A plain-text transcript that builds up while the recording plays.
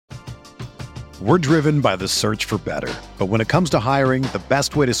We're driven by the search for better. But when it comes to hiring, the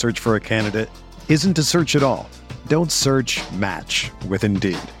best way to search for a candidate isn't to search at all. Don't search, match with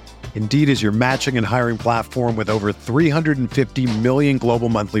Indeed. Indeed is your matching and hiring platform with over 350 million global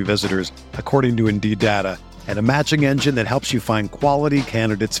monthly visitors, according to Indeed data, and a matching engine that helps you find quality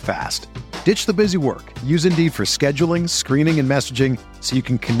candidates fast. Ditch the busy work. Use Indeed for scheduling, screening, and messaging so you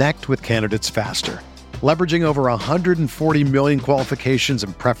can connect with candidates faster. Leveraging over 140 million qualifications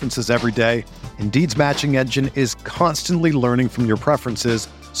and preferences every day, Indeed's matching engine is constantly learning from your preferences,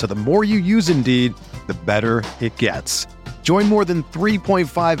 so the more you use Indeed, the better it gets. Join more than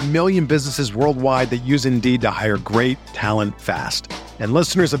 3.5 million businesses worldwide that use Indeed to hire great talent fast. And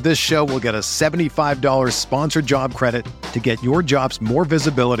listeners of this show will get a $75 sponsored job credit to get your jobs more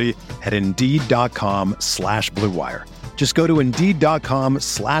visibility at Indeed.com/Blue Wire. Just go to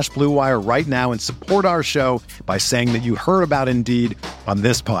Indeed.com/Blue Wire right now and support our show by saying that you heard about Indeed on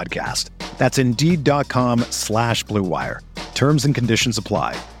this podcast. That's Indeed.com/Blue Wire. Terms and conditions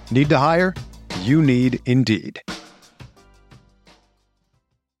apply. Need to hire? You need Indeed.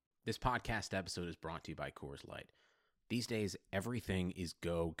 This podcast episode is brought to you by Coors Light. These days, everything is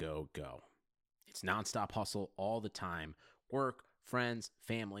go, go, go. It's nonstop hustle all the time. Work, friends,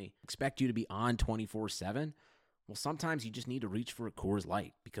 family, expect you to be on 24/7. Well, sometimes you just need to reach for a Coors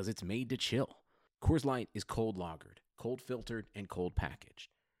Light because it's made to chill. Coors Light is cold lagered, cold filtered, and cold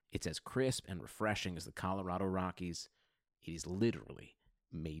packaged. It's as crisp and refreshing as the Colorado Rockies. It is literally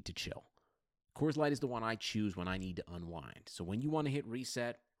made to chill. Coors Light is the one I choose when I need to unwind. So when you want to hit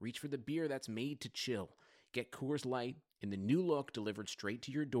reset, reach for the beer that's made to chill. Get Coors Light in the new look delivered straight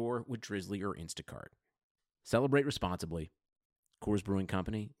to your door with Drizzly or Instacart. Celebrate responsibly. Coors Brewing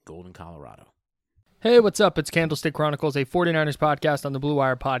Company, Golden, Colorado. Hey, what's up? It's Candlestick Chronicles, a 49ers podcast on the Blue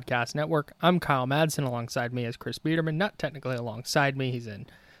Wire Podcast Network. I'm Kyle Madsen. Alongside me is Chris Biederman. Not technically alongside me. He's in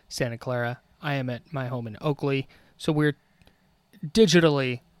Santa Clara. I am at my home in Oakley. So we're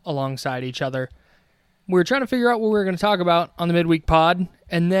digitally alongside each other. We're trying to figure out what we're going to talk about on the midweek pod,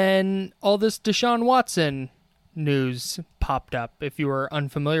 and then all this Deshaun Watson news popped up. If you are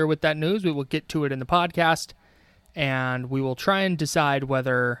unfamiliar with that news, we will get to it in the podcast, and we will try and decide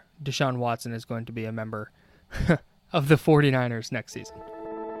whether Deshaun Watson is going to be a member of the 49ers next season.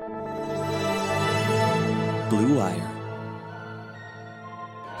 Blue Wire.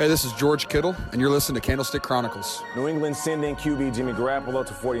 Hey, this is George Kittle, and you're listening to Candlestick Chronicles. New England sending QB Jimmy Garoppolo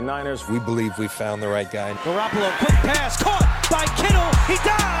to 49ers. We believe we found the right guy. Garoppolo, quick pass, caught by Kittle. He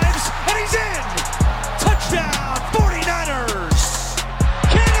dives, and he's in. Touchdown, 49ers.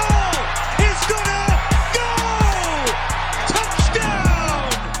 Kittle is gonna go. Touchdown.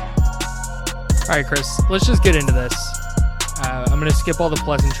 All right, Chris, let's just get into this. I'm going to skip all the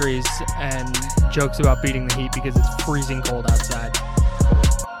pleasantries and jokes about beating the heat because it's freezing cold outside.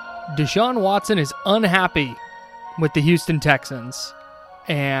 Deshaun Watson is unhappy with the Houston Texans,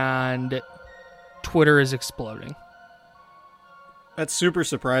 and Twitter is exploding. That's super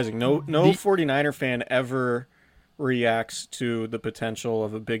surprising. No 49er fan ever reacts to the potential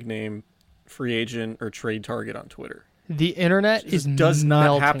of a big-name free agent or trade target on Twitter. The internet does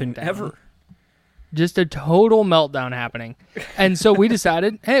not happen down. ever. Just a total meltdown happening. And so we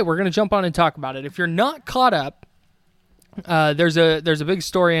decided, hey, we're going to jump on and talk about it. If you're not caught up, there's a big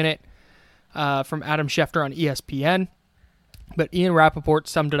story in it from Adam Schefter on ESPN, but Ian Rappaport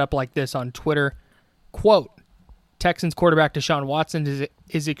summed it up like this on Twitter, quote, Texans quarterback Deshaun Watson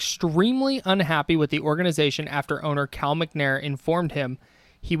is extremely unhappy with the organization after owner Cal McNair informed him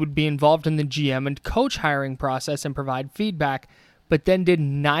he would be involved in the GM and coach hiring process and provide feedback, but then did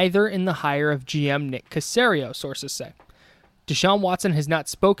neither in the hire of GM Nick Caserio, sources say. Deshaun Watson has not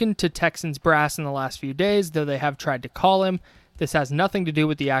spoken to Texans brass in the last few days, though they have tried to call him. This has nothing to do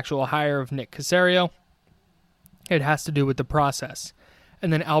with the actual hire of Nick Caserio. It has to do with the process.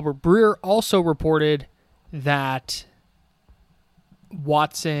 And then Albert Breer also reported that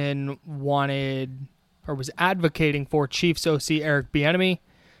Watson wanted or was advocating for Chiefs OC Eric Bieniemy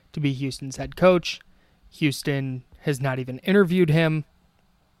to be Houston's head coach. Houston has not even interviewed him.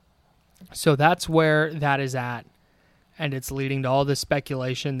 So that's where that is at. And it's leading to all this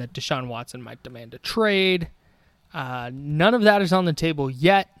speculation that Deshaun Watson might demand a trade. None of that is on the table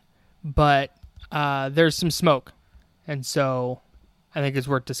yet, but there's some smoke. And so I think it's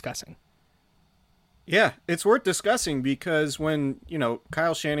worth discussing. Yeah, it's worth discussing because when,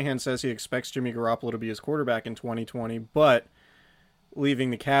 Kyle Shanahan says he expects Jimmy Garoppolo to be his quarterback in 2020, but leaving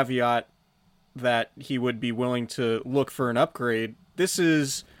the caveat that he would be willing to look for an upgrade, this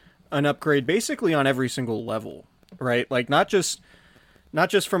is an upgrade basically on every single level, right? Like not just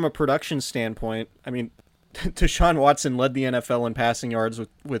from a production standpoint. I mean, Deshaun Watson led the NFL in passing yards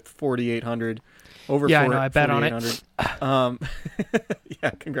with 4,800. Over I know. I bet on it. Yeah,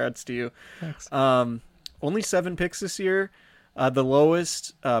 congrats to you. Thanks. Only 7 picks this year. The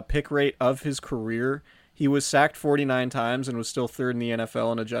lowest pick rate of his career. He was sacked 49 times and was still third in the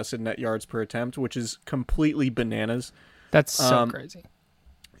NFL in adjusted net yards per attempt, which is completely bananas. That's so crazy.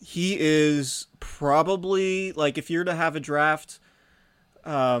 He is probably, like, if you're to have a draft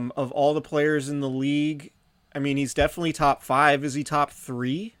of all the players in the league, I mean, he's definitely top 5. Is he top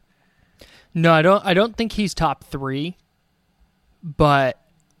 3? No, I don't think he's top 3. But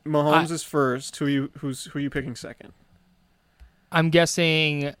Mahomes is first. Who are you picking second? I'm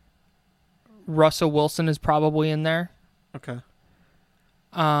guessing Russell Wilson is probably in there. Okay.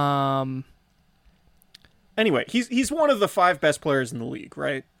 Anyway, he's one of the 5 best players in the league,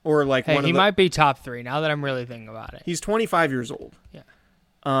 right? Or like he might be top 3 now that I'm really thinking about it. He's 25 years old. Yeah.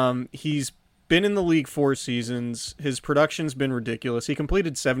 He's been in the league 4 seasons. His production's been ridiculous. He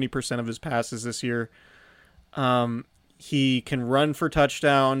completed 70% of his passes this year. He can run for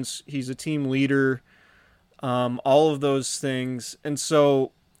touchdowns. He's a team leader. All of those things. And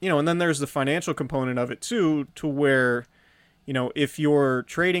so, and then there's the financial component of it too, to where, if you're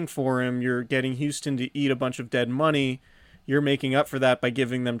trading for him, you're getting Houston to eat a bunch of dead money. You're making up for that by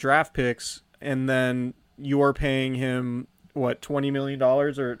giving them draft picks. And then you're paying him, what, $20 million?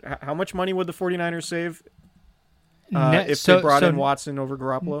 Or how much money would the 49ers save if they brought in Watson over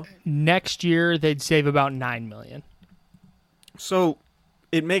Garoppolo? Next year, they'd save about $9 million. So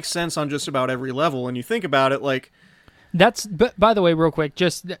it makes sense on just about every level. And you think about it, like, but by the way, real quick,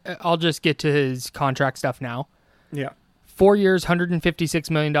 I'll just get to his contract stuff now. Yeah. 4 years, $156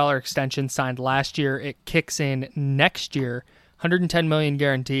 million extension signed last year. It kicks in next year, $110 million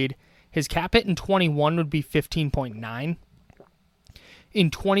guaranteed. His cap hit in 21 would be 15.9. In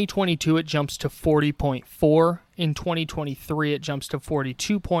 2022, it jumps to 40.4. In 2023, it jumps to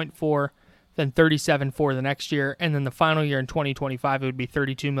 42.4. Then 37.4 the next year, and then the final year in 2025, it would be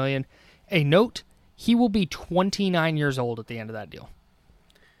 $32 million. A note: he will be 29 years old at the end of that deal.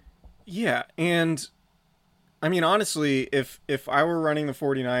 Yeah, and I mean, honestly, if I were running the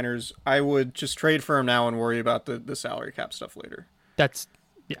 49ers, I would just trade for him now and worry about the salary cap stuff later.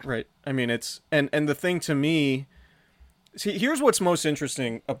 Yeah. Right. I mean, it's and the thing to me, see, here's what's most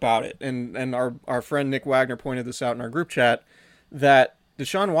interesting about it, and our friend Nick Wagner pointed this out in our group chat, that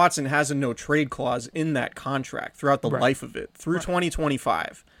Deshaun Watson has a no-trade clause in that contract throughout the life of it, through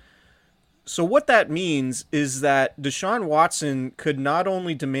 2025. So what that means is that Deshaun Watson could not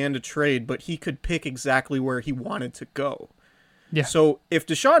only demand a trade, but he could pick exactly where he wanted to go. Yeah. So if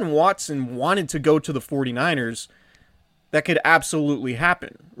Deshaun Watson wanted to go to the 49ers, that could absolutely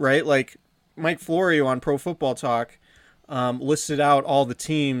happen, right? Like Mike Florio on Pro Football Talk listed out all the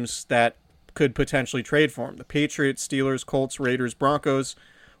teams that could potentially trade for him. The Patriots, Steelers, Colts, Raiders, Broncos,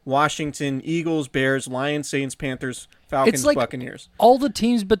 Washington, Eagles, Bears, Lions, Saints, Panthers, Falcons, Buccaneers. All the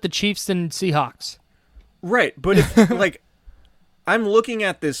teams but the Chiefs and Seahawks. Right, but if I'm looking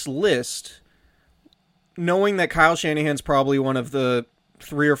at this list, knowing that Kyle Shanahan's probably one of the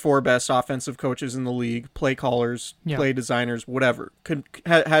 3 or 4 best offensive coaches in the league, play callers, play designers, whatever,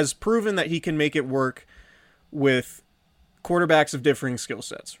 has proven that he can make it work with quarterbacks of differing skill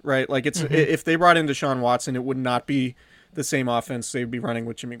sets, right? Like if they brought in Deshaun Watson, it would not be the same offense they'd be running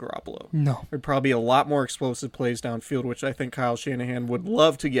with Jimmy Garoppolo. No. There'd probably be a lot more explosive plays downfield, which I think Kyle Shanahan would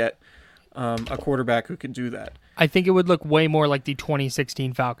love to get a quarterback who could do that. I think it would look way more like the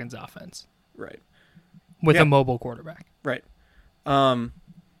 2016 Falcons offense. Right. With a mobile quarterback. Right.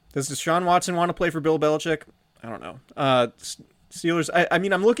 Does Deshaun Watson want to play for Bill Belichick? I don't know. Steelers, I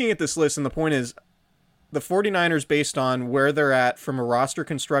mean, I'm looking at this list, and the point is, the 49ers, based on where they're at from a roster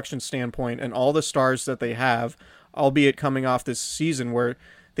construction standpoint and all the stars that they have, albeit coming off this season where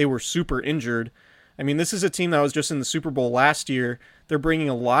they were super injured. I mean, this is a team that was just in the Super Bowl last year. They're bringing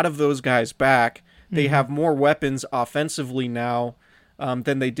a lot of those guys back. They have more weapons offensively now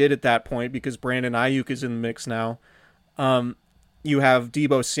than they did at that point because Brandon Ayuk is in the mix now. You have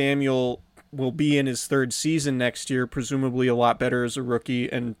Deebo Samuel will be in his 3rd season next year, presumably a lot better as a rookie,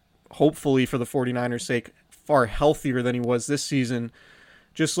 and hopefully for the 49ers' sake, far healthier than he was this season.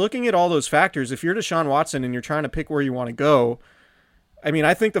 Just looking at all those factors, if you're Deshaun Watson and you're trying to pick where you want to go, I mean,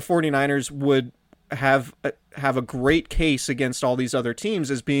 I think the 49ers would have a great case against all these other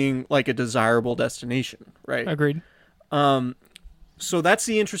teams as being like a desirable destination, right? Agreed. So that's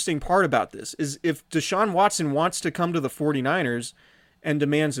the interesting part about this, is if Deshaun Watson wants to come to the 49ers and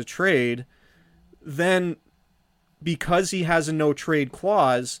demands a trade, then because he has a no-trade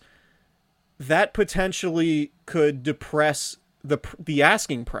clause, that potentially could depress the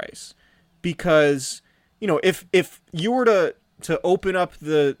asking price, because if you were to open up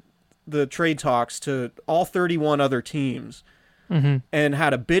the trade talks to all 31 other teams and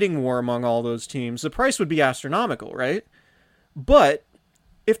had a bidding war among all those teams, the price would be astronomical, right? But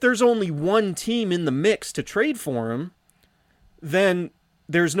if there's only one team in the mix to trade for him, then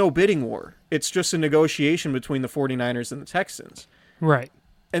there's no bidding war. It's just a negotiation between the 49ers and the Texans. Right.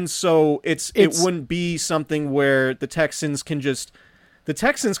 And so it wouldn't be something where the Texans kind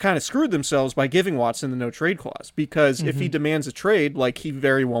of screwed themselves by giving Watson the no trade clause, because if he demands a trade, like he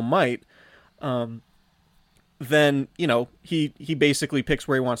very well might, then, he basically picks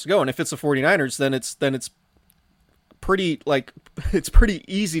where he wants to go. And if it's the 49ers, then it's pretty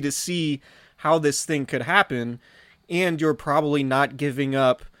easy to see how this thing could happen. And you're probably not giving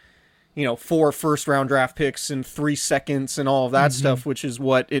up, 4 first-round draft picks and 3 seconds and all of that stuff, which is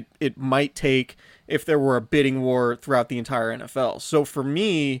what it might take if there were a bidding war throughout the entire NFL. So for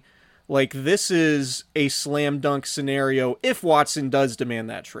me, this is a slam dunk scenario if Watson does demand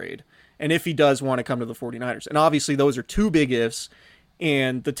that trade, and if he does want to come to the 49ers. And obviously those are 2 big ifs,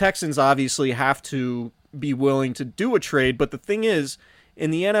 and the Texans obviously have to be willing to do a trade. But the thing is,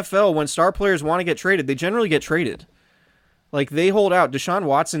 in the NFL, when star players want to get traded, they generally get traded. They hold out. Deshaun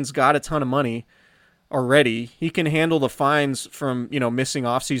Watson's got a ton of money already. He can handle the fines from, missing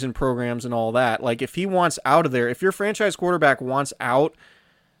offseason programs and all that. If he wants out of there, if your franchise quarterback wants out,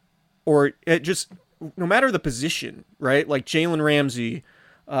 or it just, no matter the position, right? Jalen Ramsey,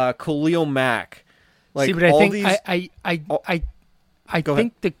 Khalil Mack, See, but all I think these. I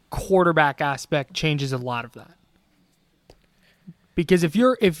think the quarterback aspect changes a lot of that. Because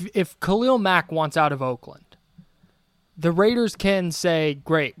if Khalil Mack wants out of Oakland, the Raiders can say,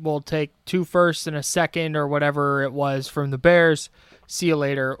 great, we'll take 2 firsts and a second or whatever it was from the Bears. See you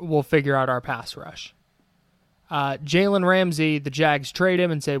later. We'll figure out our pass rush. Jalen Ramsey, the Jags trade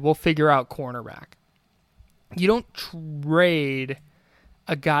him and say, we'll figure out cornerback. You don't trade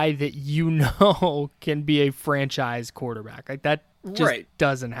a guy that can be a franchise quarterback. That just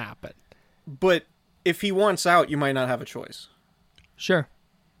doesn't happen. But if he wants out, you might not have a choice. Sure.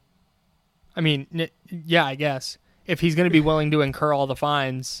 I mean, yeah, I guess. If he's going to be willing to incur all the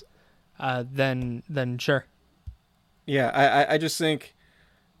fines, then sure. Yeah, I just think,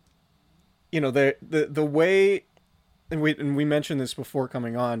 the way, and we mentioned this before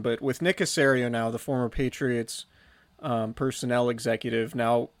coming on, but with Nick Caserio now, the former Patriots personnel executive,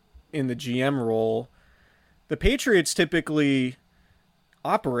 now in the GM role, the Patriots typically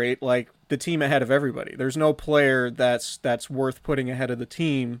operate like the team ahead of everybody. There's no player that's worth putting ahead of the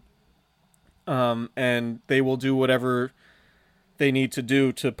team. And they will do whatever they need to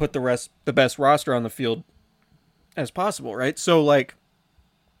do to put the best roster on the field as possible, right? So,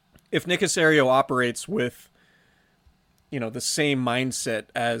 if Nick Caserio operates with, the same mindset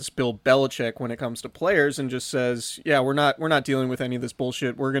as Bill Belichick when it comes to players, and just says, yeah, we're not dealing with any of this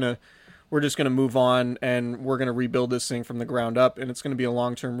bullshit. We're just gonna move on, and we're gonna rebuild this thing from the ground up, and it's gonna be a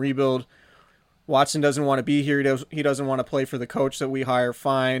long-term rebuild. Watson doesn't want to be here. He doesn't want to play for the coach that we hire.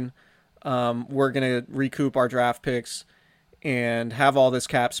 Fine. We're going to recoup our draft picks and have all this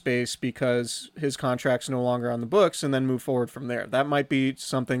cap space because his contract's no longer on the books, and then move forward from there. That might be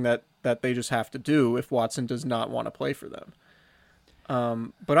something that they just have to do if Watson does not want to play for them.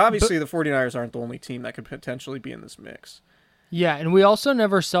 But obviously the 49ers aren't the only team that could potentially be in this mix. Yeah, and we also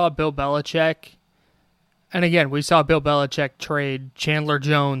never saw Bill Belichick. And again, we saw Bill Belichick trade Chandler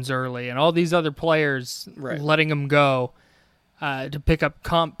Jones early and all these other players, letting them go. To pick up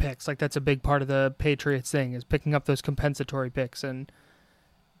comp picks. That's a big part of the Patriots thing, is picking up those compensatory picks. And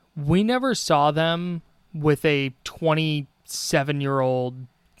we never saw them with a 27-year-old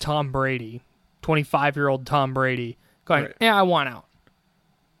Tom Brady, 25-year-old Tom Brady going, yeah, I want out.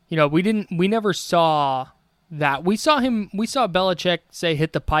 We never saw that. We saw Belichick say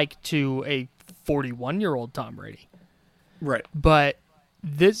hit the pike to a 41-year-old Tom Brady. Right. But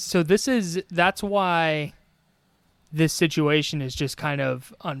that's why this situation is just kind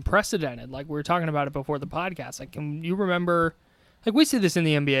of unprecedented. We were talking about it before the podcast. Can you remember, we see this in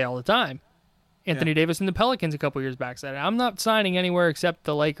the NBA all the time. Anthony Davis and the Pelicans a couple years back said, I'm not signing anywhere except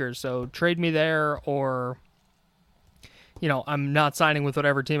the Lakers, so trade me there, or, I'm not signing with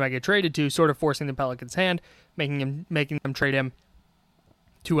whatever team I get traded to, sort of forcing the Pelicans' hand, making them trade him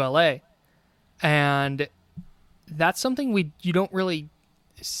to LA. And that's something you don't really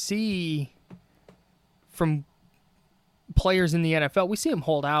see from players in the NFL. We see them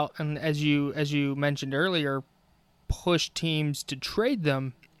hold out, and as you mentioned earlier, push teams to trade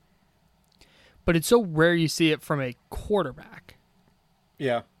them. But it's so rare you see it from a quarterback.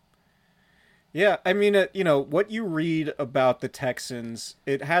 Yeah. Yeah, I mean, what you read about the Texans,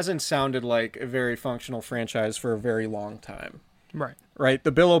 it hasn't sounded like a very functional franchise for a very long time. Right. Right?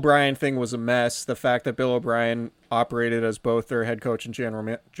 The Bill O'Brien thing was a mess. The fact that Bill O'Brien operated as both their head coach and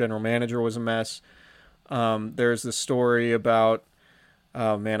general manager was a mess. There's the story about,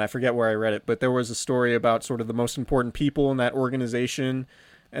 oh man, I forget where I read it, but there was a story about sort of the most important people in that organization,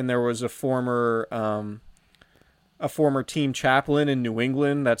 and there was a former team chaplain in New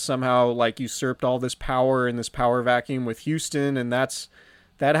England that somehow like usurped all this power in this power vacuum with Houston, and that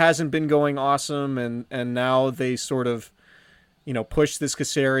hasn't been going awesome, and now they sort of push this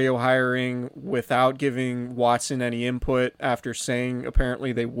Caserio hiring without giving Watson any input after saying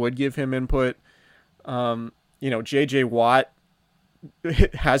apparently they would give him input. JJ Watt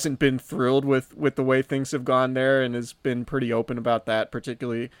hasn't been thrilled with the way things have gone there and has been pretty open about that,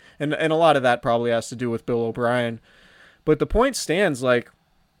 particularly. And a lot of that probably has to do with Bill O'Brien. But the point stands, like,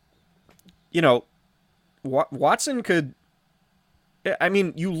 Watson could, I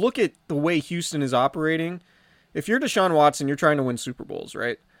mean, you look at the way Houston is operating. If you're Deshaun Watson, you're trying to win Super Bowls,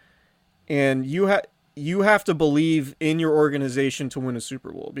 right? And you have to believe in your organization to win a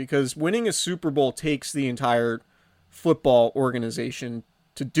Super Bowl, because winning a Super Bowl takes the entire football organization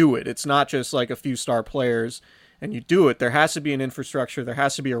to do it. It's not just like a few star players and you do it. There has to be an infrastructure. There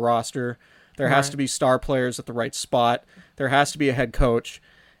has to be a roster. There has to be star players at the right spot. There has to be a head coach.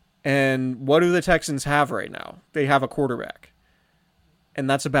 And what do the Texans have right now? They have a quarterback. And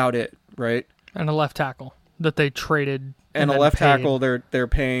that's about it, right? And a left tackle that they traded. And a left tackle they're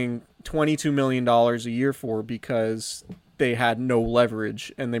paying $22 million a year for because they had no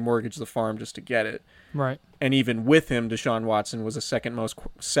leverage and they mortgaged the farm just to get it. Right. And even with him, Deshaun Watson was the second most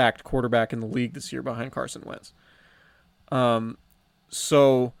sacked quarterback in the league this year behind Carson Wentz.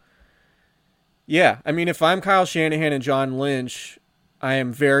 So, yeah, I mean, if I'm Kyle Shanahan and John Lynch, I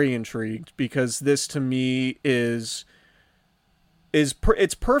am very intrigued, because this to me it's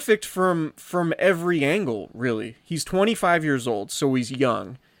perfect from every angle, really. He's 25 years old, so he's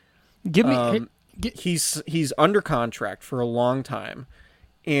young. He's under contract for a long time.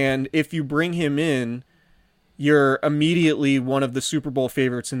 And if you bring him in, you're immediately one of the Super Bowl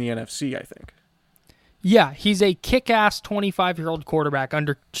favorites in the NFC, I think. Yeah, he's a kick-ass 25-year-old quarterback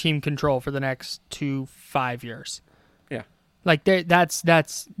under team control for the next 5 years. Yeah. Like, that's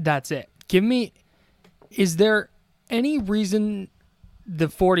it. Is there any reason the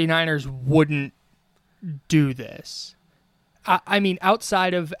 49ers wouldn't do this? I mean,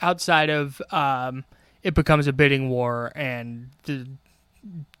 outside of it becomes a bidding war and the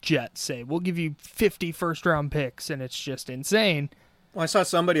Jets say, we'll give you 50 first-round picks, and it's just insane. Well, I saw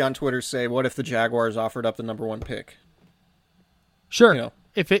somebody on Twitter say, what if the Jaguars offered up the number one pick? Sure.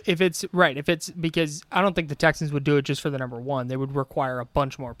 If it's because I don't think the Texans would do it just for the number one. They would require a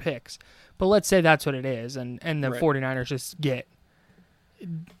bunch more picks. But let's say that's what it is, and the 49ers just get.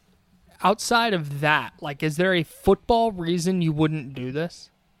 Outside of that, like, is there a football reason you wouldn't do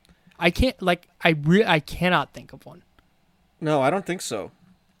this? I cannot think of one. No, I don't think so.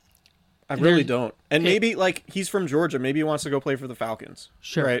 I really don't. And maybe, like, he's from Georgia. Maybe he wants to go play for the Falcons.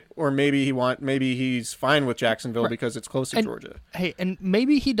 Sure. Right? Or maybe he's fine with Jacksonville because it's close to Georgia. Hey, and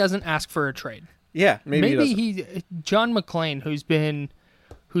maybe he doesn't ask for a trade. Yeah, maybe John McClain, who's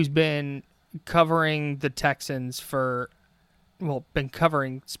been covering the Texans been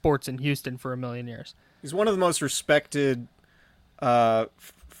covering sports in Houston for a million years. He's one of the most respected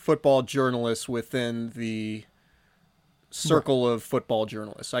football journalists within the circle of football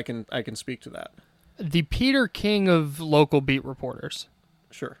journalists. I can speak to that. The Peter King of local beat reporters.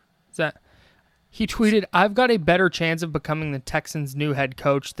 Sure. He tweeted, "I've got a better chance of becoming the Texans' new head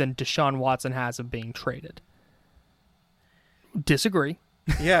coach than Deshaun Watson has of being traded." Disagree.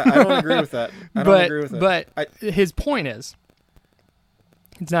 Yeah, I don't agree with that. But his point is,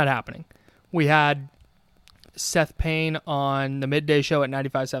 it's not happening. We had Seth Payne on the midday show at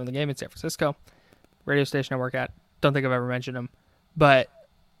 95.7 The Game in San Francisco, radio station I work at. Don't think I've ever mentioned him, but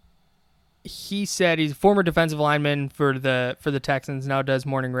he said he's a former defensive lineman for the Texans, now does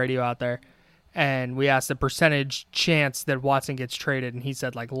morning radio out there. And we asked the percentage chance that Watson gets traded, and he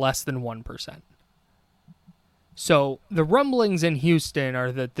said like less than 1%. So the rumblings in Houston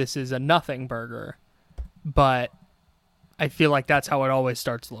are that this is a nothing burger, but I feel like that's how it always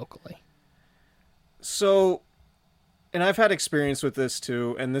starts locally. So, and I've had experience with this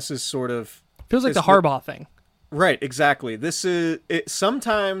too, and this is sort of... Feels like the Harbaugh thing. Right, exactly. This is it.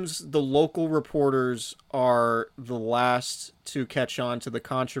 Sometimes the local reporters are the last to catch on to the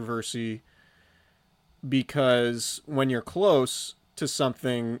controversy, because when you're close to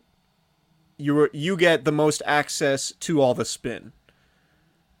something, you get the most access to all the spin.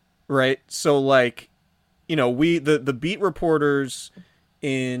 right? So like, the beat reporters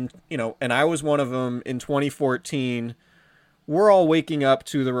in, and I was one of them in 2014. We're all waking up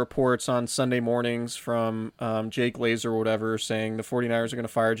to the reports on Sunday mornings from Jake Glazer or whatever saying the 49ers are going to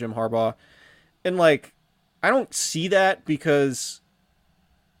fire Jim Harbaugh. And like, I don't see that because,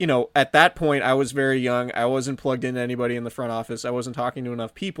 at that point I was very young. I wasn't plugged into anybody in the front office. I wasn't talking to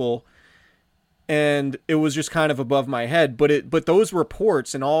enough people. And it was just kind of above my head. But those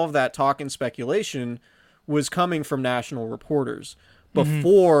reports and all of that talk and speculation was coming from national reporters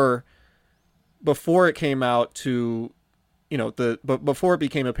before it came out to, before it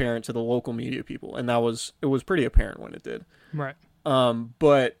became apparent to the local media people. And it was pretty apparent when it did. Right.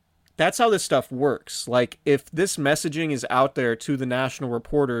 But that's how this stuff works. Like, if this messaging is out there to the national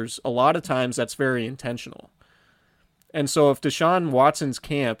reporters, a lot of times that's very intentional. And so if Deshaun Watson's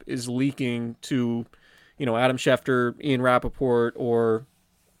camp is leaking to, Adam Schefter, Ian Rappaport, or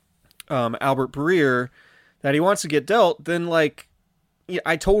Albert Breer that he wants to get dealt, then like,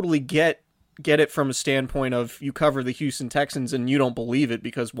 I totally get it from a standpoint of you cover the Houston Texans and you don't believe it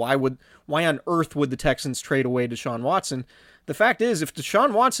because why on earth would the Texans trade away Deshaun Watson? The fact is, if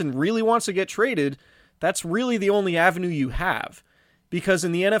Deshaun Watson really wants to get traded, that's really the only avenue you have. Because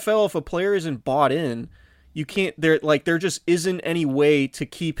in the NFL, if a player isn't bought in, you can't. There just isn't any way to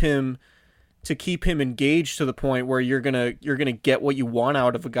keep him engaged to the point where you're gonna get what you want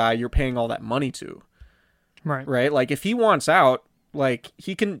out of a guy you're paying all that money to. Right. Like if he wants out, like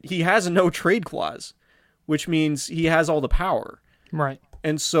he has a no trade clause, which means he has all the power. Right.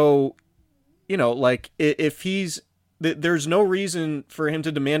 And so, like if there's no reason for him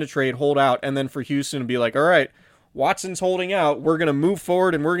to demand a trade, hold out, and then for Houston to be like, all right, Watson's holding out, we're gonna move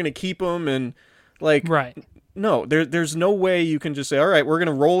forward and we're gonna keep him and. Like, right. No, there's no way you can just say, all right, we're going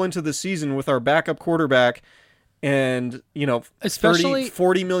to roll into the season with our backup quarterback and, especially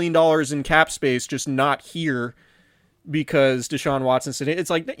 $40 million in cap space just not here because Deshaun Watson said it's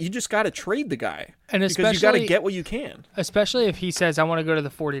like, you just got to trade the guy. And because you got to get what you can. Especially if he says, I want to go to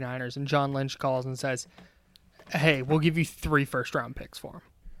the 49ers and John Lynch calls and says, hey, we'll give you 3 first-round picks for him.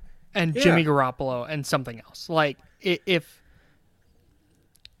 And Jimmy Garoppolo and something else. Like, if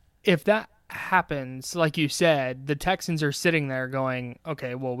that happens, like you said, the Texans are sitting there going,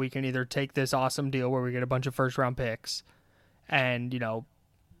 okay, well, we can either take this awesome deal where we get a bunch of first-round picks and,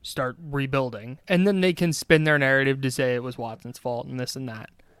 start rebuilding, and then they can spin their narrative to say it was Watson's fault and this and that.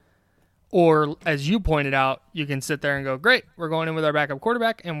 Or, as you pointed out, you can sit there and go, great, we're going in with our backup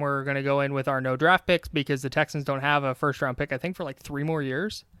quarterback, and we're going to go in with our no draft picks because the Texans don't have a first-round pick, I think, for like 3 more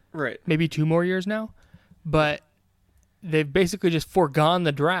years. Right. Maybe 2 more years now. But they've basically just foregone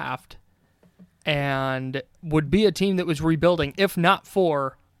the draft and would be a team that was rebuilding if not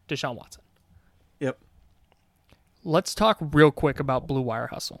for Deshaun Watson. Yep. Let's talk real quick about Blue Wire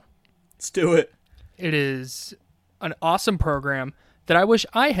Hustle. Let's do it. It is an awesome program that I wish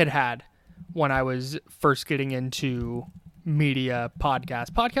I had when I was first getting into media podcasts.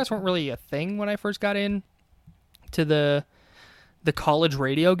 Podcasts weren't really a thing when I first got in to the college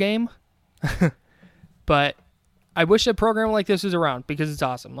radio game. But I wish a program like this was around because it's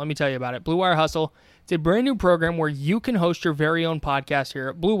awesome. Let me tell you about it. Blue Wire Hustle. It's a brand new program where you can host your very own podcast here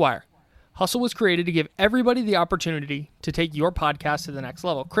at Blue Wire. Hustle was created to give everybody the opportunity to take your podcast to the next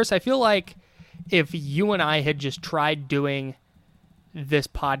level. Chris, I feel like if you and I had just tried doing this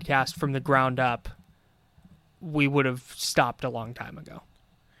podcast from the ground up, we would have stopped a long time ago.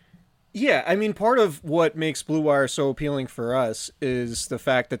 Yeah, I mean, part of what makes Blue Wire so appealing for us is the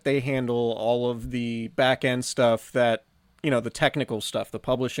fact that they handle all of the back-end stuff that, the technical stuff, the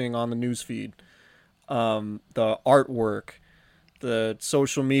publishing on the newsfeed, the artwork, the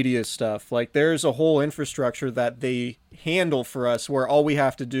social media stuff. Like, there's a whole infrastructure that they handle for us where all we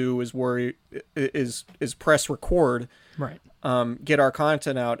have to do is press record, right? Get our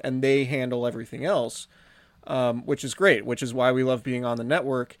content out, and they handle everything else, which is great, which is why we love being on the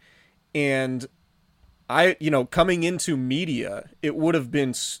network. And coming into media, it would have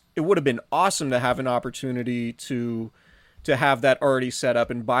been awesome to have an opportunity to have that already set up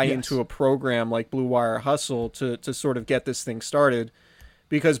and buy into a program like Blue Wire Hustle to sort of get this thing started,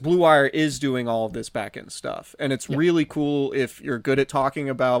 because Blue Wire is doing all of this back end stuff, and it's really cool if you're good at talking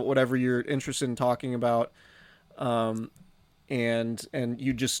about whatever you're interested in talking about, and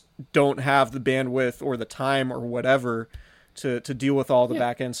you just don't have the bandwidth or the time or whatever to deal with all the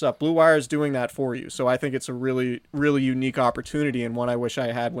back end stuff. Blue Wire is doing that for you. So I think it's a really, really unique opportunity, and one I wish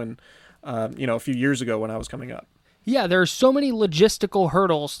I had when, a few years ago when I was coming up. Yeah, there are so many logistical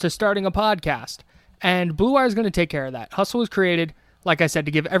hurdles to starting a podcast, and Blue Wire is going to take care of that. Hustle was created, like I said,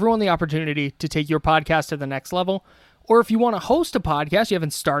 to give everyone the opportunity to take your podcast to the next level. Or if you want to host a podcast, you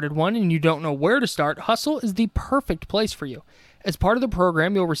haven't started one and you don't know where to start, Hustle is the perfect place for you. As part of the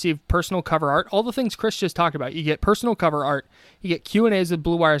program, you'll receive personal cover art, all the things Chris just talked about. You get personal cover art, you get Q&As with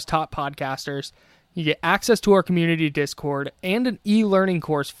Blue Wire's top podcasters, you get access to our community Discord, and an e-learning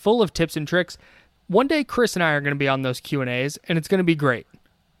course full of tips and tricks. One day, Chris and I are going to be on those Q&As, and it's going to be great.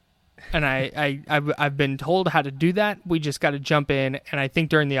 And I've been told how to do that. We just got to jump in, and I think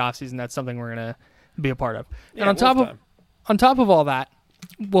during the offseason, that's something we're going to be a part of. Yeah, and on top of all that,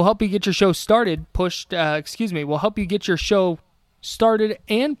 we'll help you get your show started, we'll help you get your show started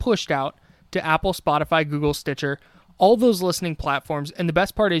and pushed out to Apple, Spotify, Google, Stitcher, all those listening platforms. And the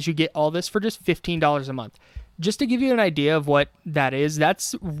best part is you get all this for just $15 a month. Just to give you an idea of what that is,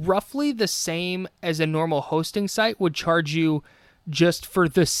 that's roughly the same as a normal hosting site would charge you just for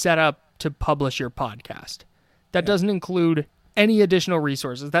the setup to publish your podcast. That doesn't include any additional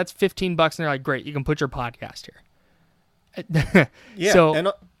resources. That's $15 and they're like, great, you can put your podcast here. Yeah,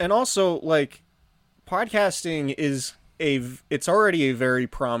 so, and also, like, podcasting is it's already a very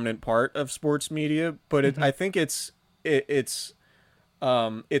prominent part of sports media, but I think its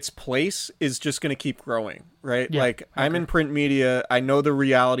place is just going to keep growing, right? Yeah, like, I'm in print media. I know the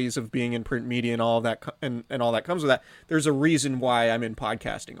realities of being in print media and all of that, and all that comes with that. There's a reason why I'm in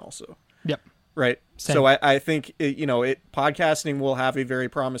podcasting also. Yep. Right. Same. So I think, podcasting will have a very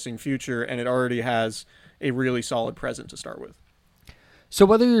promising future, and it already has a really solid present to start with. So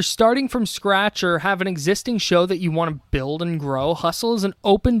whether you're starting from scratch or have an existing show that you want to build and grow, Hustle is an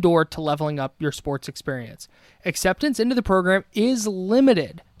open door to leveling up your sports experience. Acceptance into the program is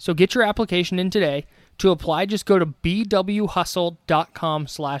limited, so get your application in today. To apply, just go to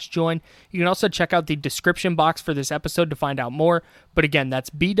bwhustle.com/join. You can also check out the description box for this episode to find out more. But again, that's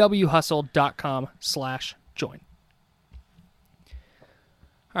bwhustle.com/join.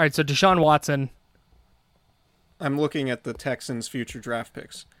 All right, so Deshaun Watson. I'm looking at the Texans' future draft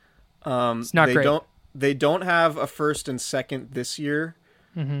picks. It's not great. They don't have a first and second this year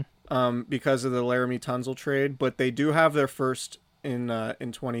because of the Laramie Tunsil trade, but they do have their first in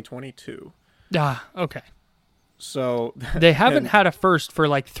 2022. Okay. So they haven't had a first for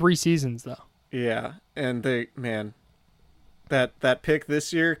like 3 seasons though. Yeah, and that pick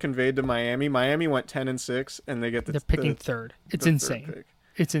this year conveyed to Miami. Miami went 10-6, and they get they're picking third. It's insane. Third pick.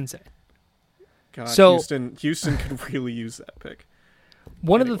 It's insane. God, so Houston could really use that pick.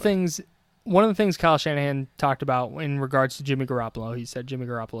 One of the things Kyle Shanahan talked about in regards to Jimmy Garoppolo, he said Jimmy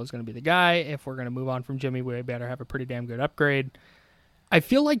Garoppolo is going to be the guy. If we're going to move on from Jimmy, we better have a pretty damn good upgrade. I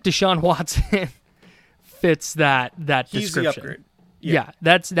feel like Deshaun Watson fits that description. He's the upgrade. Yeah,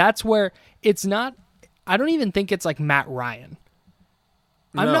 that's where it's not. I don't even think it's like Matt Ryan.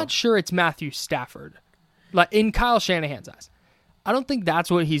 No. I'm not sure it's Matthew Stafford, like in Kyle Shanahan's eyes. I don't think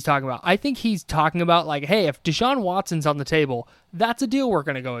that's what he's talking about. I think he's talking about like, hey, if Deshaun Watson's on the table, that's a deal we're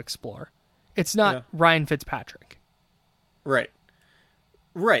going to go explore. It's not Ryan Fitzpatrick. Right.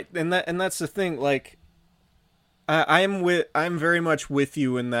 And that's the thing. Like, I'm very much with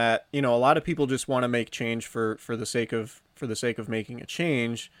you in that, a lot of people just want to make change for the sake of making a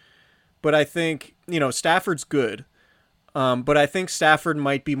change. But I think, Stafford's good. But I think Stafford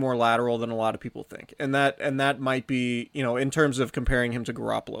might be more lateral than a lot of people think. And that might be, in terms of comparing him to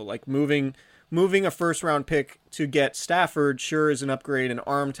Garoppolo, like moving a first round pick to get Stafford sure is an upgrade in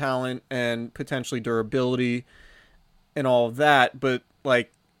arm talent and potentially durability and all of that. But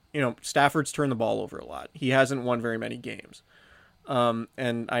like, Stafford's turned the ball over a lot. He hasn't won very many games.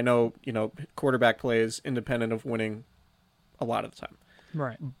 And I know, quarterback play is independent of winning a lot of the time.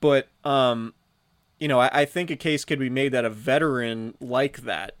 Right. But, I think a case could be made that a veteran like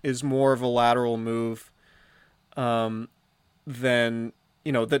that is more of a lateral move than,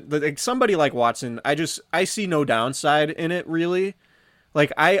 like somebody like Watson. I see no downside in it, really.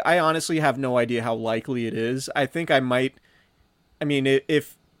 Like, I honestly have no idea how likely it is. I think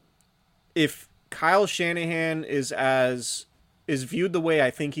if Kyle Shanahan is viewed the way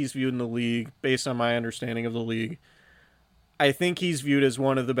I think he's viewed in the league, based on my understanding of the league, I think he's viewed as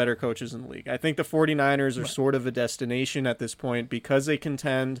one of the better coaches in the league. I think the 49ers are sort of a destination at this point because they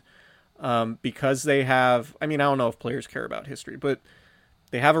contend, because they have, I don't know if players care about history, but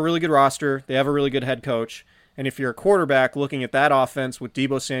they have a really good roster. They have a really good head coach. And if you're a quarterback looking at that offense with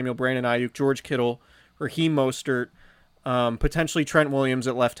Deebo Samuel, Brandon Ayuk, George Kittle, Raheem Mostert, potentially Trent Williams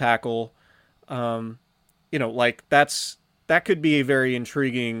at left tackle, like that could be a very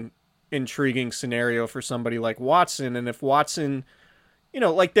intriguing scenario for somebody like Watson. And if Watson,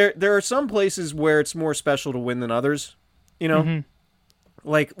 like there are some places where it's more special to win than others,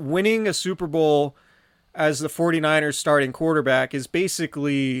 like winning a Super Bowl as the 49ers starting quarterback is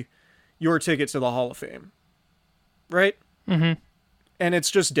basically your ticket to the Hall of Fame. right? Mm-hmm. And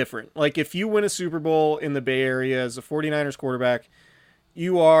it's just different. Like, if you win a Super Bowl in the Bay Area as a 49ers quarterback,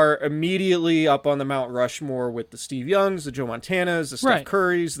 you are immediately up on the Mount Rushmore with the Steve Youngs, the Joe Montanas, the Steph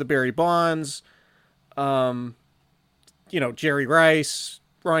Currys, the Barry Bonds, Jerry Rice,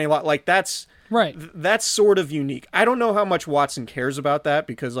 Ronnie Lott. Like, that's sort of unique. I don't know how much Watson cares about that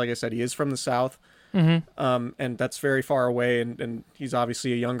because, like I said, he is from the South. Mm-hmm. And that's very far away, and he's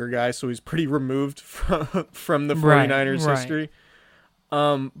obviously a younger guy, so he's pretty removed from the 49ers history.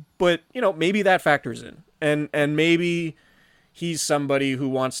 But, maybe that factors in. And maybe he's somebody who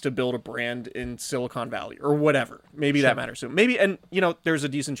wants to build a brand in Silicon Valley or whatever. Maybe that matters to him. Maybe, and, there's a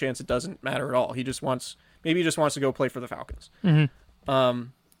decent chance it doesn't matter at all. He just wants to go play for the Falcons. Mm-hmm.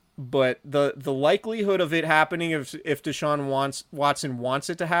 But the likelihood of it happening if Deshaun Watson wants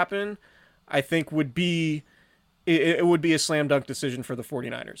it to happen, I think it would be a slam dunk decision for the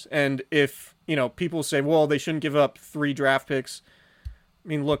 49ers. And if, people say, well, they shouldn't give up 3 draft picks. I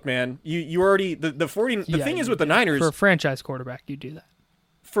mean, look, man, you already, the thing is with the Niners. For a franchise quarterback, you do that.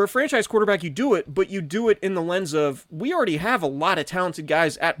 For a franchise quarterback, you do it, but you do it in the lens of, we already have a lot of talented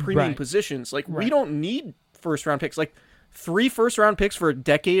guys at premium positions. Like, we don't need first round picks. Like, 3 first round picks for a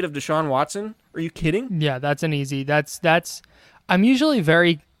decade of Deshaun Watson? Are you kidding? Yeah, that's an easy. I'm usually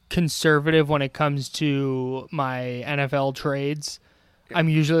very conservative when it comes to my NFL trades. I'm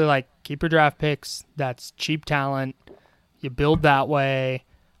usually like, keep your draft picks. That's cheap talent. You build that way.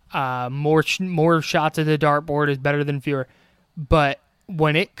 More shots at the dartboard is better than fewer. But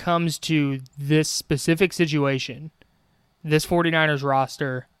when it comes to this specific situation, this 49ers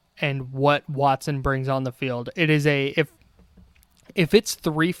roster and what Watson brings on the field, it is if it's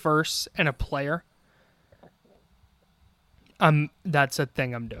 3 firsts and a player, that's a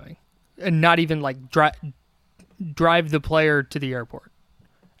thing I'm doing. And not even like drive the player to the airport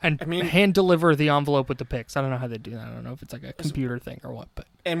and hand deliver the envelope with the picks. I don't know how they do that. I don't know if it's like a computer thing or what. But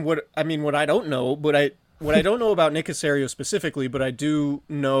what I don't know, what I don't know about Nick Caserio specifically, but I do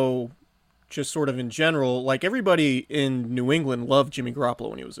know just sort of in general, like everybody in New England loved Jimmy Garoppolo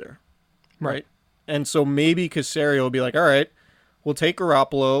when he was there. Right. And so maybe Caserio will be like, all right, we'll take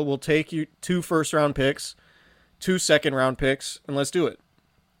Garoppolo, we'll take you 2 first round picks, 2 second round picks, and let's do it.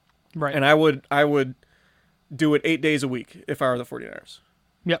 Right. And I would do it 8 days a week if I were the 49ers.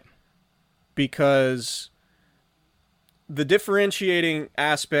 Yep. Because the differentiating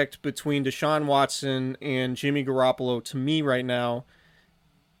aspect between Deshaun Watson and Jimmy Garoppolo to me right now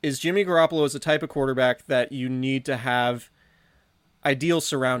is Jimmy Garoppolo is the type of quarterback that you need to have ideal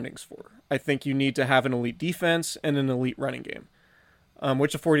surroundings for. I think you need to have an elite defense and an elite running game,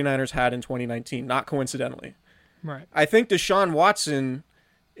 which the 49ers had in 2019, not coincidentally. Right. I think Deshaun Watson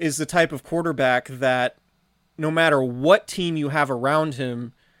is the type of quarterback that no matter what team you have around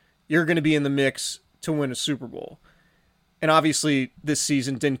him, you're going to be in the mix to win a Super Bowl. And obviously this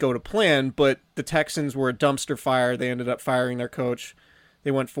season didn't go to plan, but the Texans were a dumpster fire. They ended up firing their coach.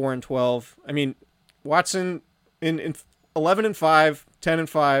 They went 4-12. I mean, Watson in 11-5,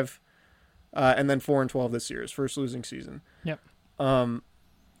 10-5, and then 4-12 this year, his first losing season. Yep.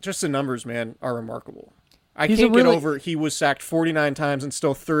 Just the numbers, man, are remarkable. I can't get over he was sacked 49 times and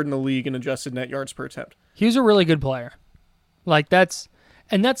still 3rd in the league in adjusted net yards per attempt. He was a really good player. Like that's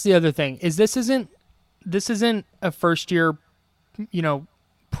the other thing is this isn't a first year,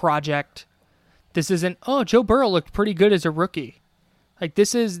 project. This isn't, Joe Burrow looked pretty good as a rookie. Like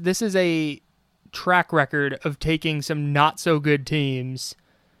this is a track record of taking some not so good teams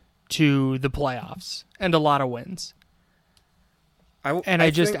to the playoffs and a lot of wins.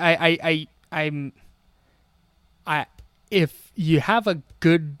 If you have a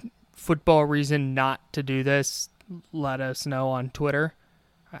good football reason not to do this, let us know on Twitter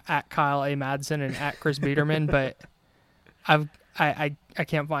at Kyle A. Madsen and at Chris Biederman, but I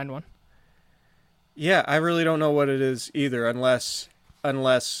can't find one. Yeah, I really don't know what it is either, unless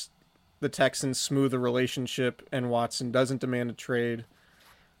the Texans smooth the relationship and Watson doesn't demand a trade.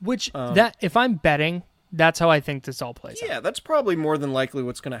 Which that if I'm betting, that's how I think this all plays out. Yeah, that's probably more than likely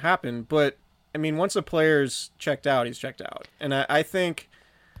what's going to happen. But I mean, once a player's checked out, he's checked out. And I think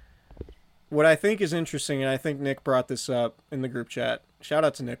what I think is interesting, and I think Nick brought this up in the group chat. Shout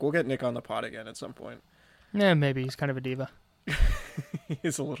out to Nick. We'll get Nick on the pod again at some point. Yeah, maybe he's kind of a diva. He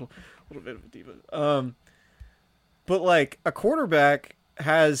is a little bit of a diva. But like a quarterback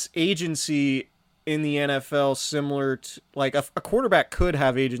has agency in the NFL similar to like a quarterback could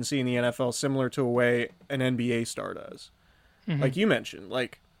have agency in the NFL similar to a way an NBA star does. Mm-hmm. Like you mentioned,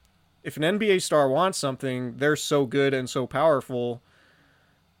 like if an NBA star wants something, they're so good and so powerful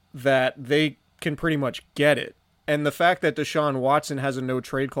that they can pretty much get it. And the fact that Deshaun Watson has a no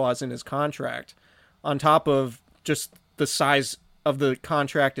trade clause in his contract, on top of just the size of the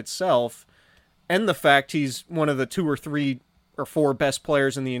contract itself and the fact he's one of the 2 or 3 or 4 best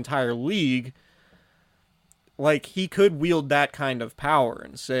players in the entire league, like, he could wield that kind of power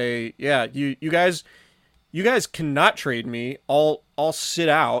and say, yeah, you guys cannot trade me. I'll sit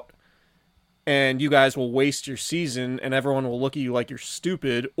out and you guys will waste your season and everyone will look at you like you're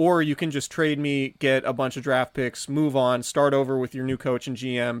stupid, or you can just trade me, get a bunch of draft picks, move on, start over with your new coach and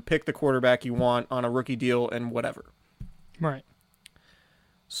GM, pick the quarterback you want on a rookie deal and whatever. Right.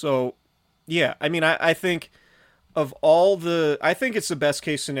 So, yeah, I mean, I think I think it's the best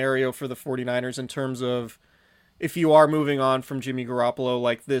case scenario for the 49ers in terms of if you are moving on from Jimmy Garoppolo,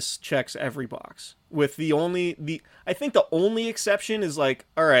 like, this checks every box. With I think the only exception is, like,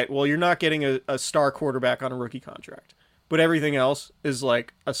 all right, well, you're not getting a star quarterback on a rookie contract, but everything else is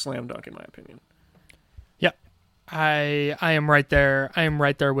like a slam dunk in my opinion. Yep. I am right there. I am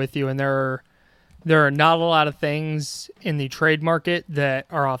right there with you. And there are not a lot of things in the trade market that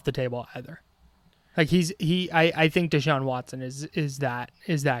are off the table either. Like, I think Deshaun Watson is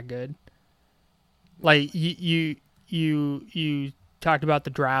that good. Like, you talked about the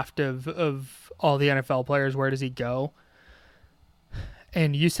draft of all the NFL players. Where does he go?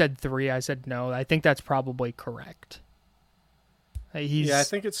 And you said 3. I said no. I think that's probably correct. I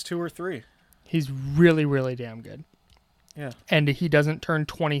think it's 2 or 3. He's really, really damn good. Yeah. And he doesn't turn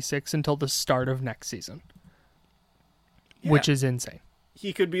 26 until the start of next season, which is insane.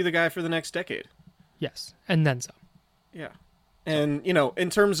 He could be the guy for the next decade. Yes, and then some. Yeah. And, in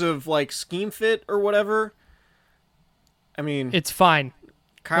terms of, like, scheme fit or whatever, I mean, it's fine.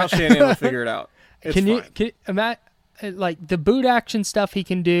 Kyle Shanahan will figure it out. It's fine. Can you, like, the boot action stuff he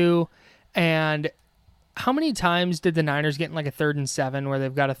can do, and how many times did the Niners get in, like, a 3rd and 7 where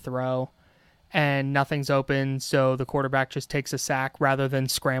they've got to throw and nothing's open, so the quarterback just takes a sack rather than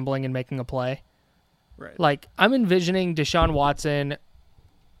scrambling and making a play? Right. Like, I'm envisioning Deshaun Watson,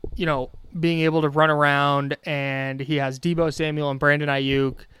 being able to run around, and he has Deebo Samuel and Brandon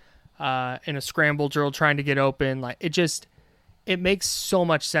Ayuk in a scramble drill trying to get open. Like, it makes so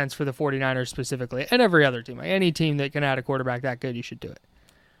much sense for the 49ers specifically, and every other team. Like, any team that can add a quarterback that good, you should do it.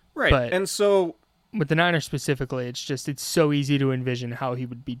 Right. But and so with the Niners specifically, it's so easy to envision how he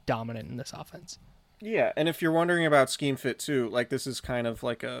would be dominant in this offense. Yeah, and if you're wondering about scheme fit too, like, this is kind of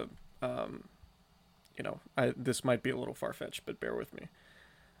like a, this might be a little far-fetched, but bear with me.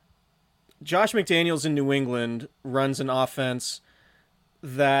 Josh McDaniels in New England runs an offense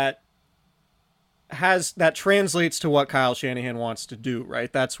that translates to what Kyle Shanahan wants to do,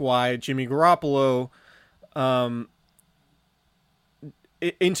 right? That's why Jimmy Garoppolo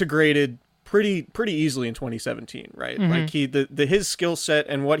integrated pretty easily in 2017, right? Mm-hmm. Like, his skill set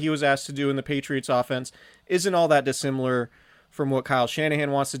and what he was asked to do in the Patriots offense isn't all that dissimilar from what Kyle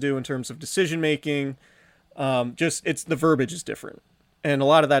Shanahan wants to do in terms of decision making. It's the verbiage is different. And a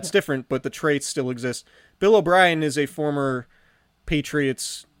lot of that's different, but the traits still exist. Bill O'Brien is a former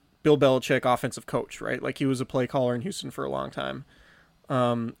Patriots, Bill Belichick offensive coach, right? Like, he was a play caller in Houston for a long time.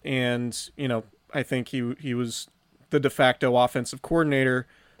 And, I think he was the de facto offensive coordinator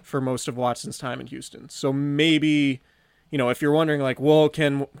for most of Watson's time in Houston. So maybe, if you're wondering, like, well,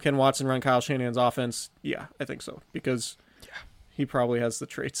 can Watson run Kyle Shanahan's offense? Yeah, I think so, because he probably has the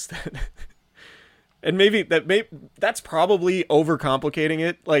traits that... And that's probably overcomplicating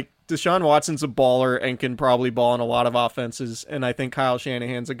it. Like, Deshaun Watson's a baller and can probably ball in a lot of offenses, and I think Kyle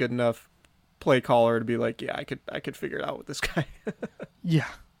Shanahan's a good enough play caller to be like, yeah, I could figure it out with this guy. Yeah.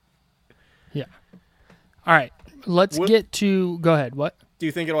 All right, let's get to. Go ahead. What do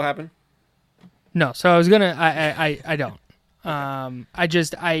you think it'll happen? No. So I was gonna. I don't.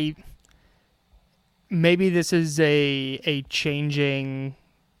 Maybe this is a changing.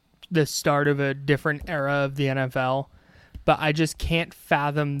 The start of a different era of the NFL, but I just can't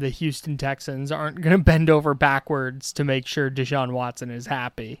fathom the Houston Texans aren't going to bend over backwards to make sure Deshaun Watson is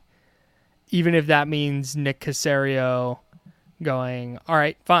happy. Even if that means Nick Caserio going, all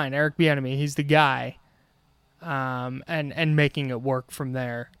right, fine, Eric Bieniemy, he's the guy, and making it work from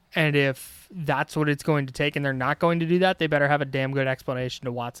there. And if that's what it's going to take and they're not going to do that, they better have a damn good explanation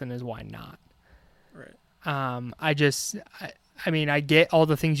to Watson as why not. Right. I get all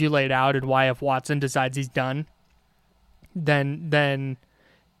the things you laid out and why if Watson decides he's done, then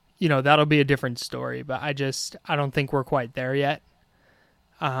that'll be a different story. But I don't think we're quite there yet.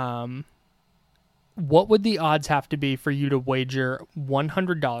 What would the odds have to be for you to wager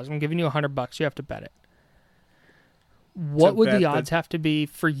 $100? I'm giving you $100. You have to bet it. What would the odds have to be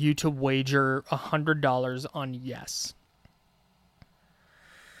for you to wager $100 on yes?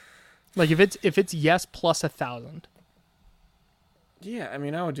 Like, if it's yes plus 1,000. Yeah, I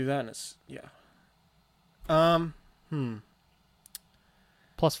mean, I would do that. Yeah. Plus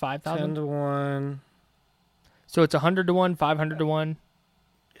 5,000? 10-1. So it's 100-1, 500-1.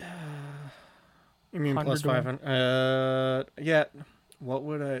 You mean plus 500? Yeah. What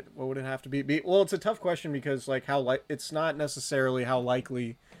would it have to be? Well, it's a tough question because like it's not necessarily how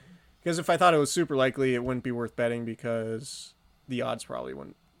likely. Because if I thought it was super likely, it wouldn't be worth betting because the odds probably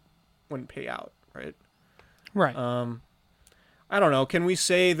wouldn't pay out, right? Right. I don't know. Can we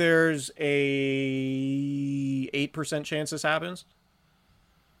say there's a 8% chance this happens?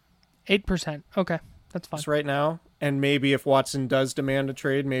 8%. Okay, that's fine. Just right now, and maybe if Watson does demand a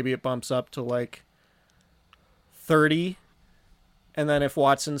trade, maybe it bumps up to like 30. And then if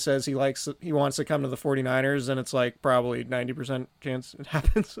Watson says he wants to come to the 49ers, then it's like probably 90% chance it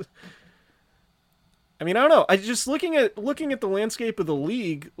happens. I mean, I don't know. I just looking at the landscape of the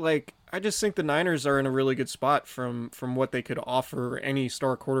league, like I just think the Niners are in a really good spot from what they could offer any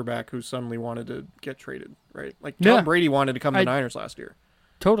star quarterback who suddenly wanted to get traded, right? Like Tom Brady wanted to come to the Niners last year.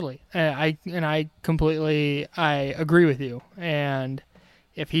 Totally. I completely agree with you. And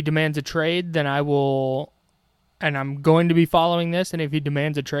if he demands a trade, then I will. And I'm going to be following this, and if he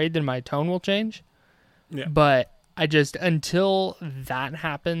demands a trade, then my tone will change. Yeah. But I just, until that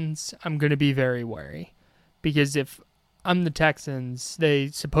happens, I'm going to be very wary. Because if I'm the Texans, they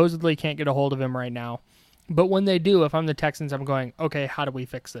supposedly can't get a hold of him right now. But when they do, if I'm the Texans, I'm going, okay, how do we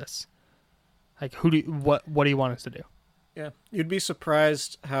fix this? Like, what do you want us to do? Yeah. You'd be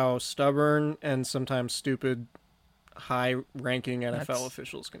surprised how stubborn and sometimes stupid high-ranking NFL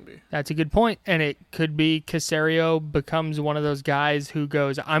officials can be. That's a good point. And it could be Caserio becomes one of those guys who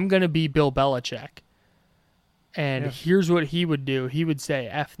goes, I'm going to be Bill Belichick. And here's what he would do. He would say,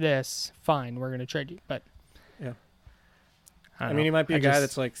 F this, fine, we're going to trade you. But yeah. I mean, he might be a guy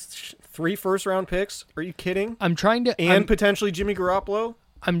that's like 3 first-round picks. Are you kidding? Potentially Jimmy Garoppolo?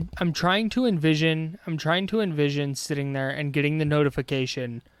 I'm trying to envision sitting there and getting the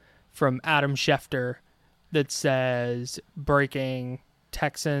notification from Adam Schefter that says, breaking,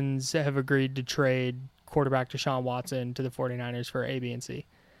 Texans have agreed to trade quarterback Deshaun Watson to the 49ers for A, B, and C.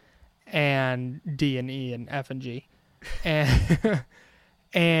 And D and E and F and G. And,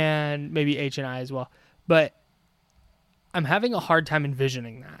 and maybe H and I as well. But I'm having a hard time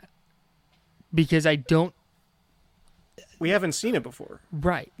envisioning that. Because we haven't seen it before.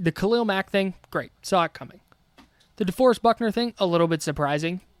 Right. The Khalil Mack thing, great. Saw it coming. The DeForest Buckner thing, a little bit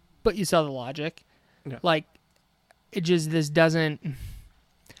surprising. But you saw the logic. Yeah. Like, this doesn't...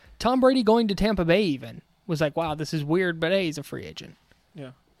 Tom Brady going to Tampa Bay even was like, wow, this is weird, but hey, he's a free agent.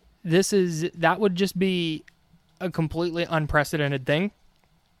 Yeah. That would just be a completely unprecedented thing.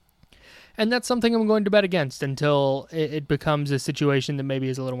 And that's something I'm going to bet against until it becomes a situation that maybe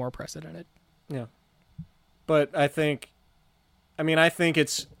is a little more precedented. Yeah. But I think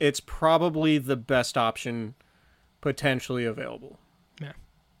it's probably the best option potentially available. Yeah.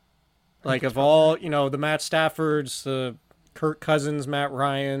 Like of all, the Matt Staffords, the Kirk Cousins, Matt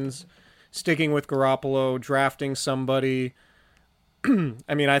Ryans, sticking with Garoppolo, drafting somebody.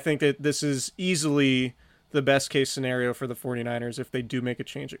 I mean, I think that this is easily the best case scenario for the 49ers if they do make a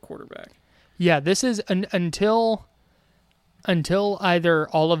change at quarterback. Yeah, this is until either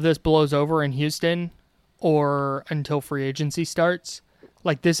all of this blows over in Houston or until free agency starts.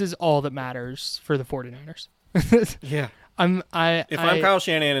 Like, this is all that matters for the 49ers. Yeah. I'm Kyle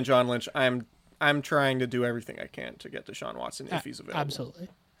Shanahan and John Lynch, I'm trying to do everything I can to get Deshaun Watson if he's available. Absolutely.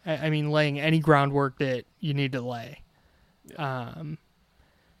 I mean, laying any groundwork that you need to lay. Yeah.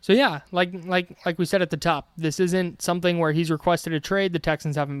 So yeah, like we said at the top, this isn't something where he's requested a trade. The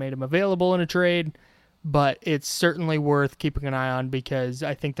Texans haven't made him available in a trade, but it's certainly worth keeping an eye on because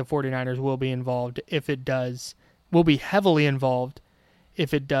I think the 49ers will be involved if it does. Will be heavily involved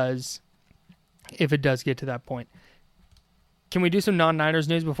if it does get to that point. Can we do some non-Niners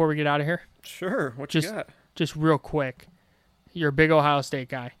news before we get out of here? Sure. What you got? Just real quick. You're a big Ohio State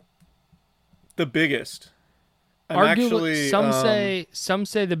guy. The biggest. Some say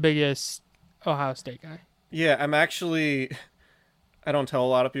the biggest Ohio State guy. Yeah, I don't tell a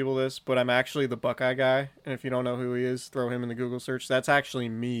lot of people this, but I'm actually the Buckeye guy. And if you don't know who he is, throw him in the Google search. That's actually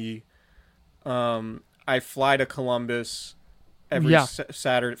me. I fly to Columbus every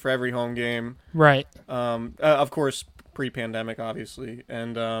Saturday for every home game. Right. Of course, pre-pandemic, obviously.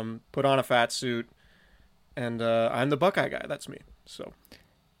 And put on a fat suit. And I'm the Buckeye guy. That's me. So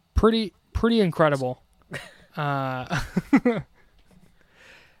pretty incredible. You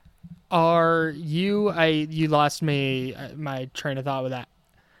lost me my train of thought with that.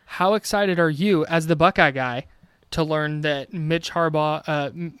 How excited are you as the Buckeye guy to learn that Jim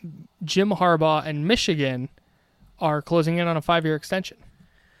Harbaugh and Michigan are closing in on a 5-year extension?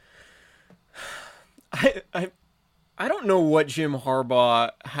 I don't know what Jim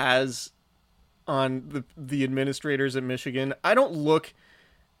Harbaugh has on the administrators at Michigan. I don't look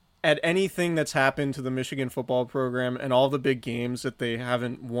at anything that's happened to the Michigan football program and all the big games that they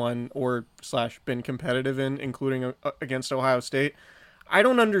haven't won or / been competitive in, including against Ohio State. I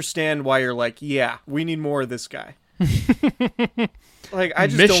don't understand why you're like, yeah, we need more of this guy. Like, I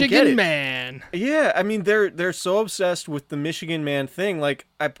just Michigan don't get it. man. Yeah, I mean, they're so obsessed with the Michigan man thing. Like,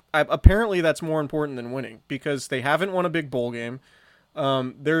 I apparently that's more important than winning because they haven't won a big bowl game.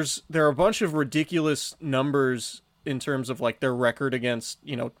 There are a bunch of ridiculous numbers in terms of like their record against,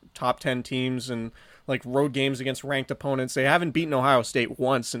 top 10 teams and like road games against ranked opponents. They haven't beaten Ohio State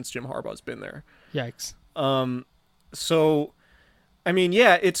once since Jim Harbaugh's been there. Yikes. So, I mean,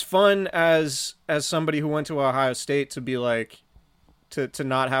 yeah, it's fun as somebody who went to Ohio State to be like, to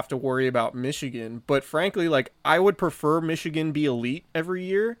not have to worry about Michigan. But frankly, like, I would prefer Michigan be elite every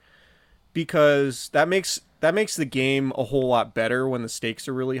year because that makes the game a whole lot better when the stakes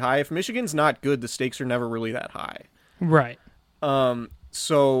are really high. If Michigan's not good, the stakes are never really that high. Right.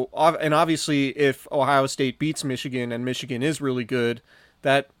 So, and obviously if Ohio State beats Michigan and Michigan is really good,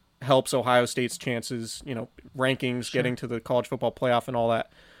 that helps Ohio State's chances, rankings, getting to the college football playoff and all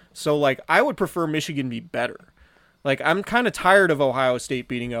that. So, like, I would prefer Michigan be better. Like, I'm kind of tired of Ohio State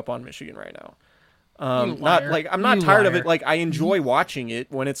beating up on Michigan right now. I'm not tired of it. Like, I enjoy watching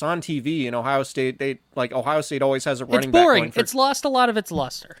it when it's on TV, and Ohio State always has a running back. It's boring. It's lost a lot of its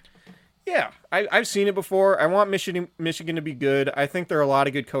luster. Yeah, I've seen it before. I want Michigan to be good. I think there are a lot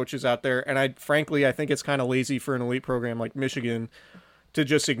of good coaches out there, and I think it's kind of lazy for an elite program like Michigan to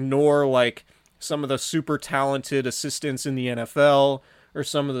just ignore like some of the super talented assistants in the NFL or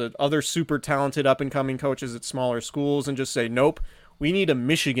some of the other super talented up and coming coaches at smaller schools and just say, nope, we need a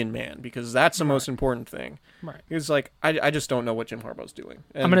Michigan man because that's the most important thing. Right. It's like I just don't know what Jim Harbaugh's doing.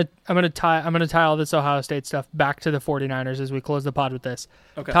 And I'm gonna tie all this Ohio State stuff back to the 49ers as we close the pod with this.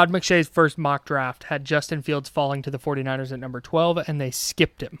 Okay. Todd McShay's first mock draft had Justin Fields falling to the 49ers at number 12, and they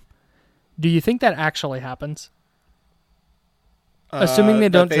skipped him. Do you think that actually happens? Assuming they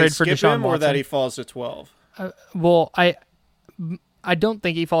don't trade for Deshaun Watson, or that he falls to 12. Well, I don't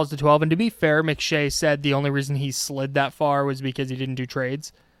think he falls to 12. And to be fair, McShay said the only reason he slid that far was because he didn't do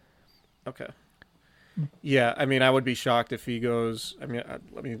trades. Okay. Yeah, I mean, I would be shocked if he goes. I mean,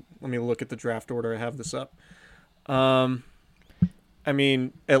 let me look at the draft order. I have this up. I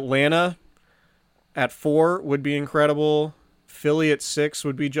mean, Atlanta at 4 would be incredible. Philly at 6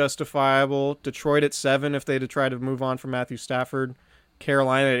 would be justifiable. Detroit at 7 if they had to try to move on from Matthew Stafford.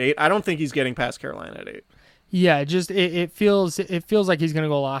 Carolina at 8. I don't think he's getting past Carolina at 8. Yeah, it feels like he's going to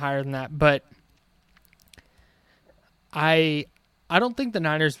go a lot higher than that, but I don't think the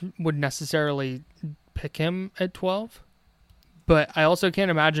Niners would necessarily pick him at 12, but I also can't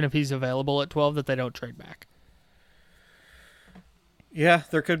imagine if he's available at 12 that they don't trade back. Yeah,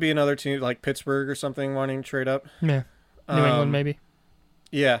 there could be another team like Pittsburgh or something wanting to trade up. Yeah. New England maybe.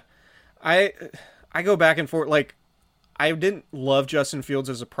 Yeah. I go back and forth. Like, I didn't love Justin Fields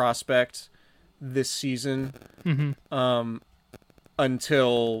as a prospect this season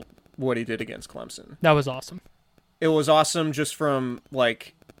until what he did against Clemson. That was awesome. It was awesome just from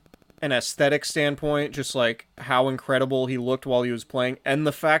like an aesthetic standpoint, just like how incredible he looked while he was playing, and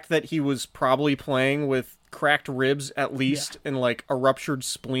the fact that he was probably playing with cracked ribs at least and like a ruptured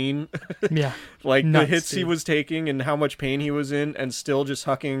spleen. Yeah. Like nuts, the hits dude. he was taking and how much pain he was in, and still just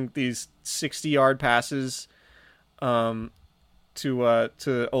hucking these 60-yard passes to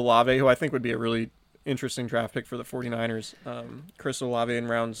Olave, who I think would be a really interesting draft pick for the 49ers. Chris Olave in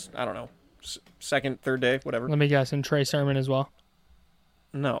rounds, I don't know, second, third day, whatever. Let me guess, and Trey Sermon as well.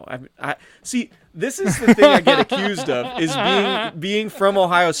 No, I see. This is the thing I get accused of is being from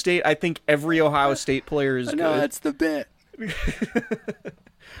Ohio State. I think every Ohio State player is good. No, that's the bit.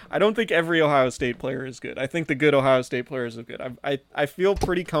 I don't think every Ohio State player is good. I think the good Ohio State players are good. I feel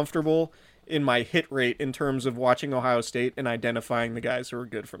pretty comfortable in my hit rate in terms of watching Ohio State and identifying the guys who are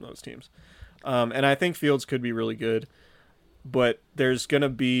good from those teams. And I think Fields could be really good, but there's gonna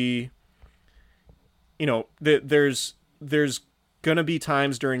be, there's going to be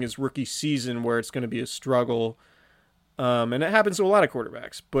times during his rookie season where it's going to be a struggle. And it happens to a lot of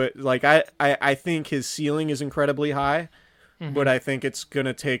quarterbacks, but like, I think his ceiling is incredibly high, but I think it's going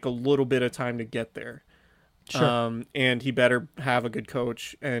to take a little bit of time to get there. Sure. And he better have a good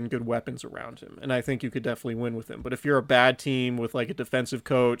coach and good weapons around him. And I think you could definitely win with him. But if you're a bad team with like a defensive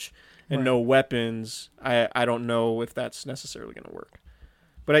coach and no weapons, I don't know if that's necessarily going to work.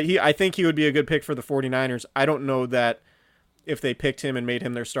 But I think he would be a good pick for the 49ers. I don't know that if they picked him and made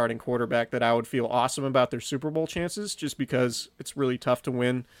him their starting quarterback, that I would feel awesome about their Super Bowl chances, just because it's really tough to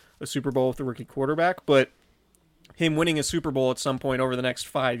win a Super Bowl with a rookie quarterback. But him winning a Super Bowl at some point over the next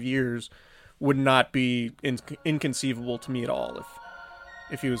 5 years would not be inconceivable to me at all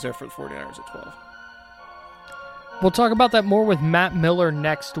if he was there for the 49ers at 12. We'll talk about that more with Matt Miller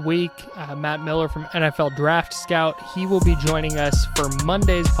next week. Matt Miller from NFL Draft Scout. He will be joining us for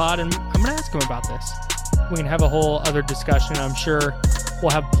Monday's pod, and I'm going to ask him about this. We can have a whole other discussion. I'm sure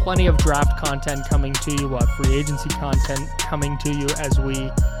we'll have plenty of draft content coming to you, free agency content coming to you as we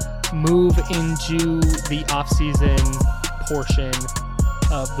move into the off-season portion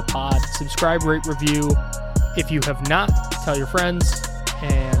of the pod. Subscribe, rate, review. If you have not, tell your friends,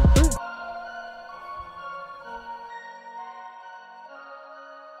 and boom.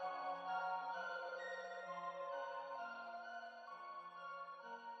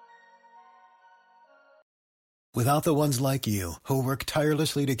 Without the ones like you, who work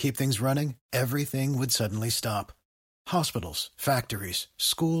tirelessly to keep things running, everything would suddenly stop. Hospitals, factories,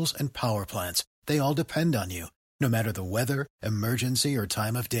 schools, and power plants, they all depend on you. No matter the weather, emergency, or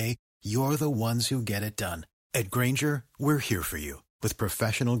time of day, you're the ones who get it done. At Grainger, we're here for you with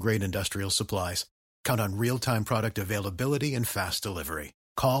professional-grade industrial supplies. Count on real-time product availability and fast delivery.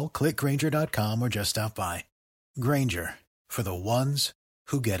 Call, click Grainger.com, or just stop by. Grainger, for the ones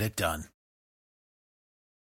who get it done.